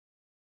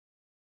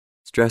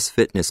Stress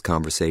Fitness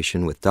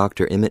Conversation with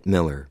Dr. Emmett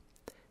Miller.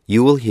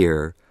 You will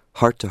hear,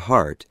 heart to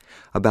heart,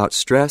 about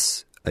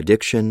stress,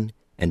 addiction,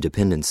 and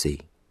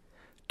dependency.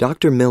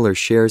 Dr. Miller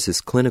shares his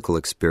clinical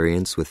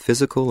experience with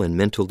physical and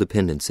mental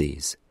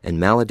dependencies and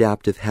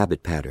maladaptive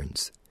habit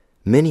patterns,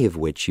 many of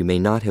which you may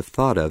not have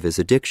thought of as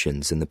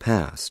addictions in the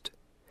past.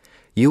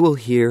 You will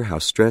hear how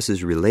stress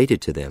is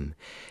related to them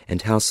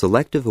and how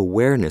selective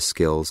awareness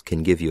skills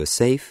can give you a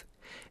safe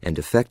and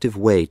effective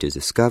way to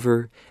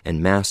discover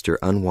and master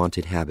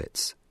unwanted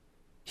habits.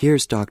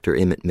 Here's Dr.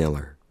 Emmett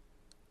Miller.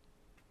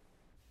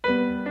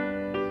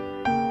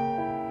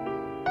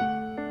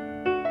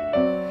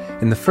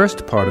 In the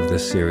first part of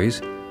this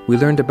series, we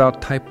learned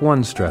about type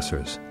 1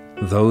 stressors,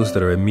 those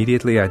that are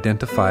immediately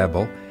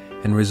identifiable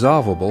and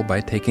resolvable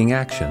by taking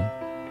action,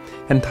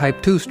 and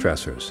type 2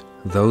 stressors,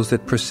 those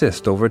that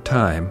persist over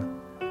time,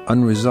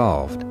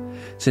 unresolved,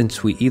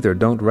 since we either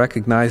don't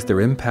recognize their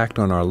impact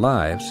on our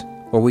lives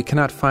or we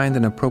cannot find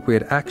an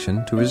appropriate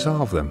action to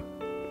resolve them.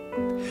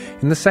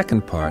 In the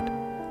second part,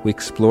 we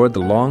explored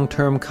the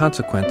long-term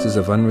consequences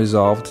of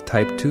unresolved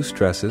type 2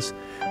 stresses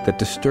that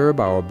disturb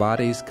our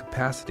body's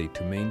capacity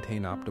to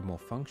maintain optimal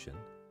function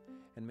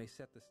and may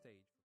set the stage.